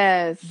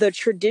 Yes. The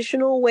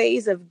traditional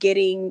ways of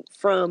getting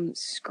from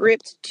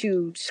script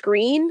to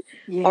screen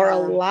are a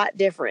lot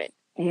different.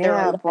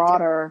 Yeah,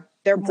 broader.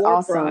 They're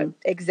more broad.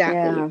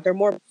 Exactly. Yeah. They're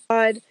more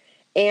broad,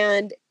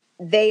 and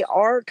they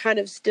are kind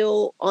of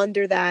still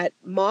under that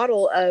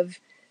model of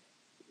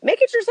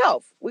make it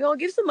yourself. We're going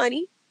to give some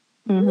money.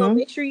 We're going to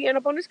make sure you end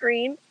up on the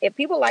screen. If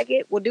people like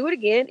it, we'll do it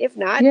again. If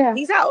not,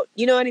 he's out.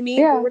 You know what I mean?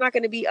 Yeah. But we're not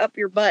going to be up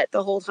your butt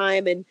the whole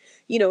time and,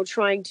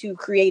 trying to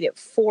create it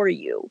for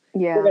you.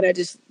 Yeah. We're going to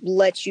just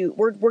let you,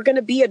 we're going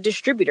to be a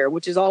distributor,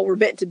 which is all we're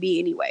meant to be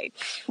anyway.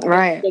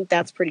 Right. I think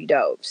that's pretty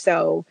dope.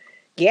 So,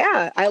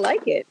 yeah, I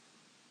like it.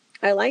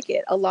 A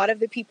lot of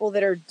the people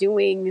that are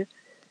doing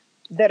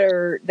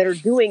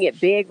it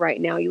big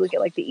right now. You look at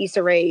like the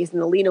Issa Raes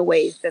and the Lena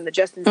Waithe and the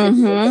Justin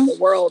Timberlakes of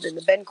the world and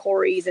the Ben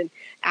Corys and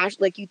Ash.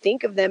 Like, you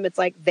think of them, it's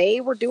like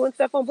they were doing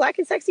stuff on Black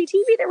and Sexy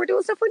TV. They were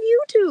doing stuff on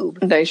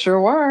YouTube. They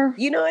sure were.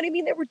 You know what I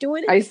mean? They were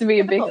doing it. I used to be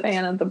a big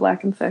fan of the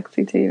Black and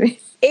Sexy TV.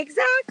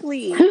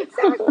 Exactly.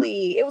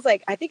 It was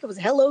like, I think it was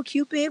Hello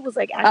Cupid was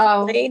like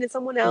Ashley Lane and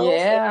someone else.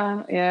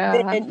 Yeah,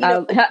 and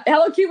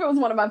Hello Cupid was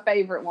one of my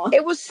favorite ones.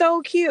 It was so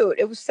cute.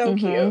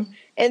 Cute.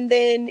 And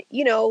then,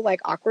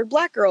 like Awkward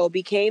Black Girl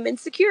became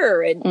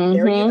Insecure, and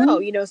there you go,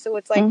 so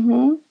it's like,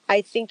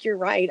 I think you're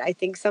right. I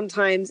think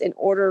sometimes in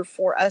order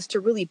for us to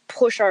really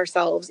push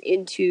ourselves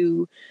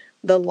into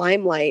the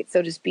limelight,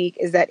 so to speak,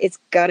 is that it's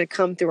got to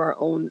come through our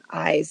own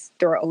eyes,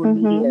 through our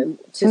own medium,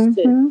 just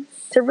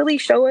to really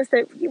show us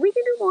that we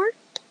can do more.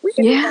 We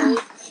can do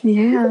more.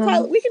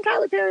 Yeah. We can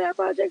Tyler Perry our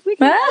projects. We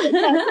can.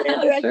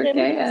 Sure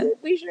can.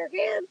 We sure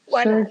can.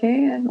 Why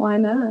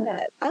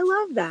not? I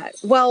love that.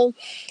 Well,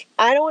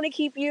 I don't want to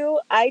keep you.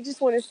 I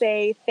just want to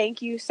say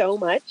thank you so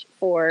much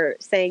for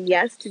saying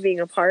yes to being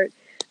a part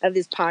of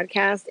this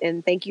podcast.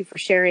 And thank you for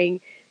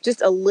sharing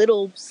just a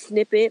little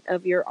snippet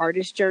of your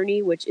artist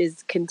journey, which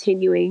is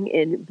continuing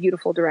in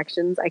beautiful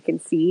directions I can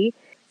see.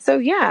 So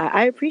yeah,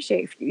 I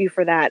appreciate you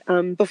for that.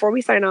 Before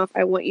we sign off,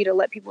 I want you to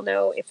let people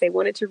know if they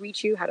wanted to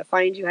reach you, how to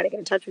find you, how to get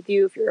in touch with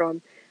you, if you're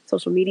on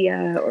social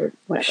media or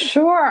whatever.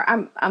 Sure.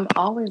 I'm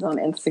always on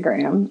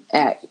Instagram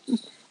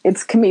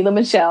it's Kamila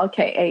Michelle,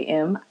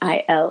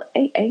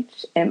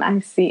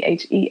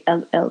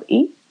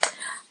 KAMILAHMICHELLE.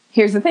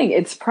 Here's the thing.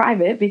 It's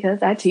private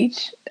because I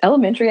teach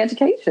elementary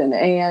education,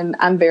 and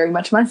I'm very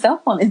much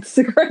myself on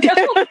Instagram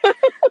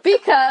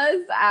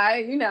because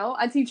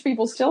I teach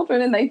people's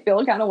children, and they feel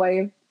a kind of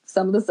way.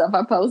 Some of the stuff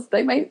I post,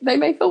 they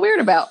may feel weird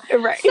about.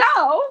 Right.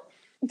 So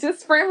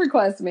just friend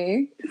request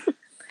me,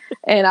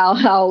 and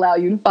I'll allow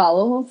you to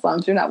follow as long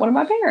as you're not one of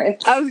my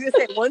parents. I was going to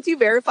say, once you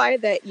verify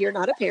that you're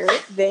not a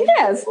parent, then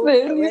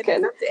then you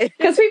can.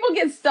 Because people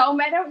get so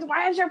mad.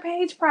 Why is your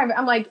page private?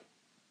 I'm like,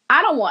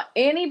 I don't want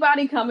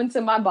anybody coming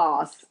to my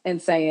boss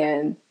and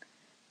saying,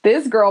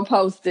 this girl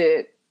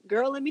posted.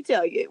 Girl, let me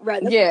tell you.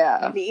 Right. That's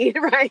what you need.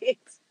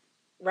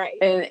 Right.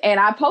 And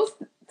I post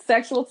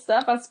sexual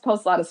stuff. I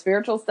post a lot of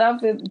spiritual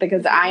stuff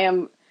because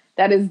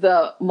that is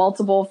the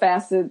multiple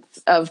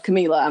facets of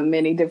Kamila. I'm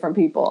many different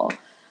people,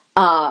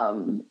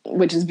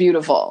 which is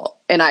beautiful.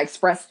 And I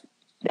express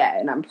that,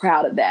 and I'm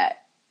proud of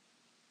that.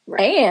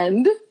 Right.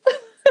 And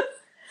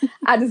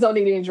I just don't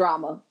need any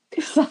drama.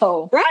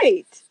 So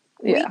right.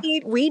 Yeah.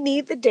 We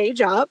need the day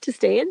job to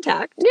stay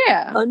intact.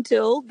 Yeah.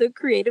 Until the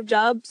creative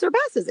job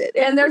surpasses it.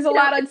 And there's a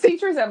lot of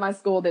teachers at my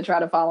school that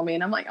try to follow me,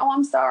 and I'm like, oh,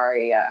 I'm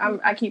sorry.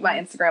 I keep my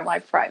Instagram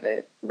life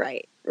private.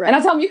 Right. And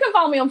I tell them, you can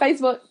follow me on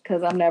Facebook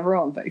because I'm never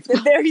on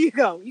Facebook. There you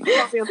go. You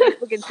can follow me on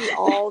Facebook and see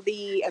all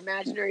the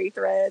imaginary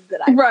threads that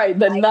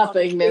the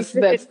nothingness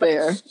that's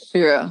there.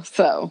 Yeah.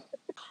 So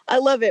I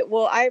love it.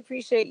 Well, I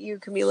appreciate you,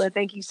 Kamila.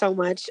 Thank you so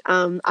much.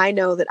 I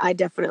know that I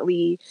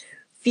definitely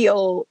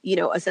feel,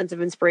 a sense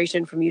of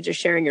inspiration from you just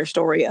sharing your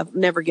story of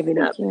never giving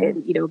up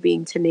and,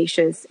 being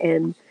tenacious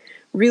and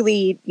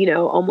really,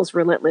 almost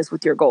relentless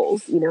with your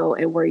goals,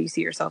 and where you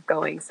see yourself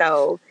going.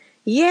 So,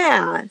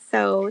 yeah.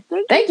 So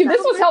thank you.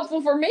 This was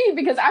helpful for me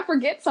because I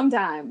forget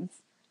sometimes.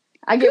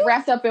 I get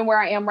wrapped up in where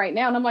I am right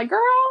now, and I'm like,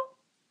 girl,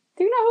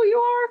 do you know who you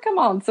are? Come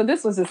on. So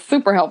this was just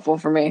super helpful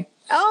for me.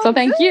 Oh, so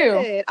thank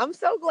you. I'm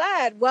so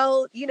glad.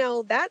 Well,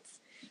 that's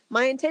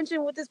my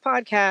intention with this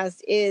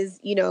podcast is,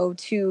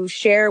 to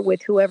share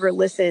with whoever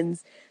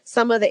listens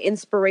some of the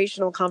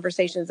inspirational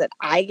conversations that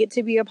I get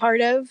to be a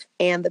part of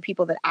and the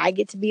people that I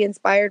get to be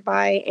inspired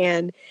by.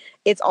 And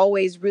it's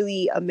always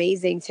really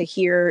amazing to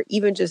hear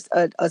even just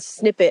a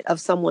snippet of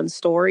someone's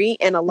story.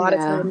 And a lot of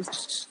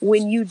times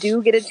when you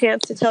do get a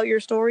chance to tell your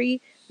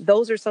story,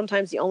 those are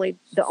sometimes the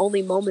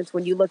only moments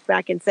when you look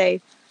back and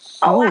say,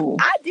 oh,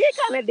 I did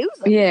kind of do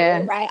something.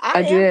 Yeah, right?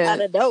 I am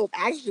kind of dope,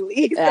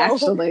 actually.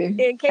 Actually, you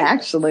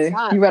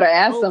better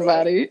ask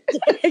somebody.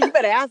 You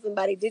better ask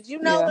somebody. Did you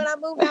know that I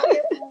moved out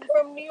here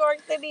from New York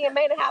City and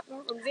made it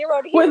happen from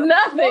zero to here? With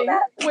nothing.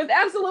 With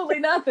absolutely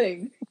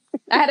nothing.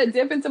 I had to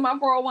dip into my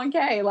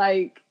 401k.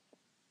 Like,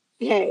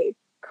 hey.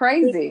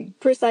 Crazy.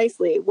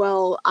 Precisely.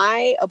 Well,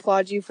 I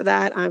applaud you for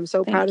that. I'm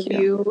so proud of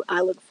you.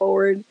 I look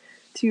forward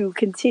to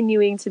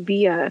continuing to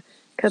be a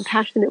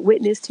compassionate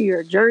witness to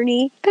your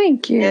journey.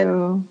 Thank you.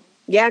 And,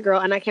 yeah, girl.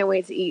 And I can't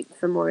wait to eat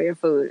some more of your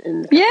food.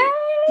 Yay!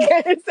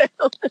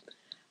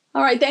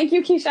 All right. Thank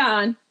you,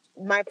 Keyshawn.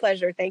 My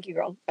pleasure. Thank you,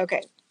 girl.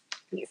 Okay.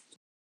 Peace.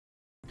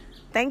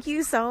 Thank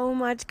you so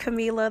much,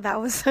 Camila.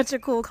 That was such a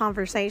cool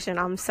conversation.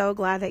 I'm so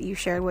glad that you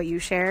shared what you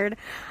shared.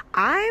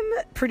 I'm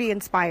pretty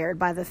inspired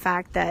by the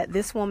fact that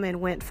this woman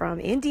went from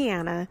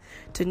Indiana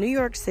to New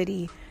York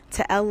City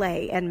to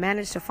LA and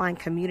managed to find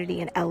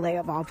community in LA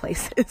of all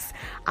places.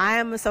 I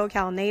am a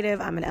SoCal native.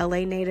 I'm an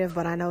LA native,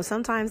 but I know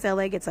sometimes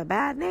LA gets a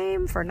bad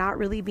name for not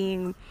really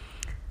being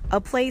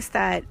a place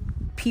that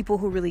people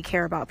who really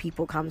care about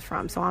people comes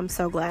from. So I'm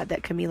so glad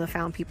that Camila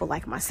found people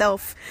like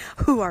myself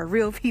who are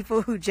real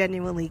people who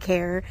genuinely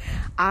care.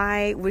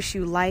 I wish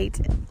you light,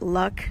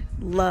 luck,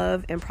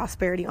 love, and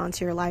prosperity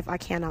onto your life. I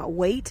cannot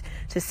wait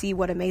to see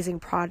what amazing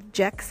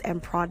projects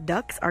and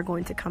products are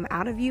going to come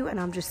out of you. And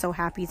I'm just so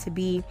happy to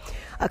be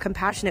a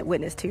compassionate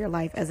witness to your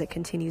life as it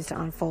continues to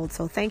unfold.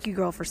 So thank you,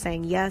 girl, for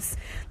saying yes.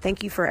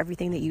 Thank you for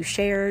everything that you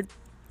shared.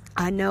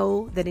 I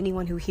know that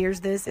anyone who hears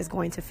this is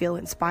going to feel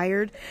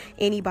inspired.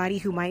 Anybody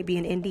who might be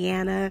in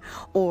Indiana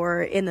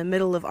or in the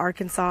middle of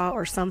Arkansas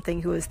or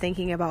something who is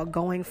thinking about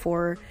going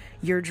for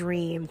your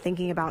dream,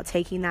 thinking about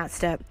taking that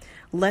step,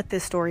 let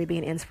this story be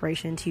an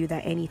inspiration to you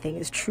that anything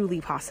is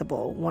truly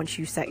possible once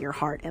you set your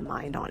heart and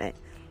mind on it.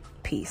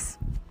 Peace.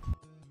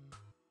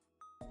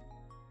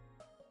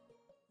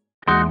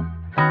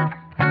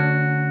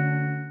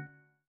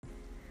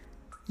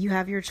 You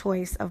have your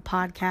choice of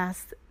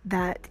podcasts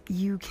that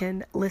you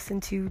can listen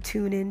to,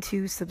 tune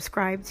into,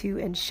 subscribe to,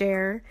 and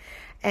share.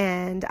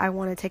 And I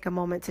want to take a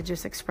moment to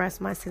just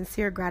express my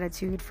sincere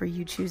gratitude for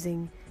you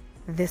choosing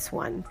this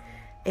one.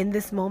 In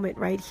this moment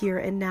right here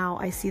and now,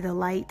 I see the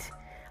light,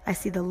 I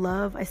see the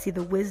love, I see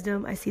the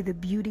wisdom, I see the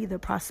beauty, the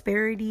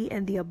prosperity,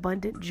 and the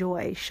abundant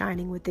joy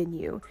shining within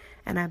you.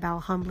 And I bow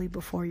humbly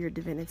before your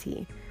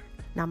divinity.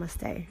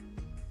 Namaste.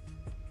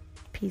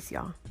 Peace,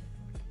 y'all.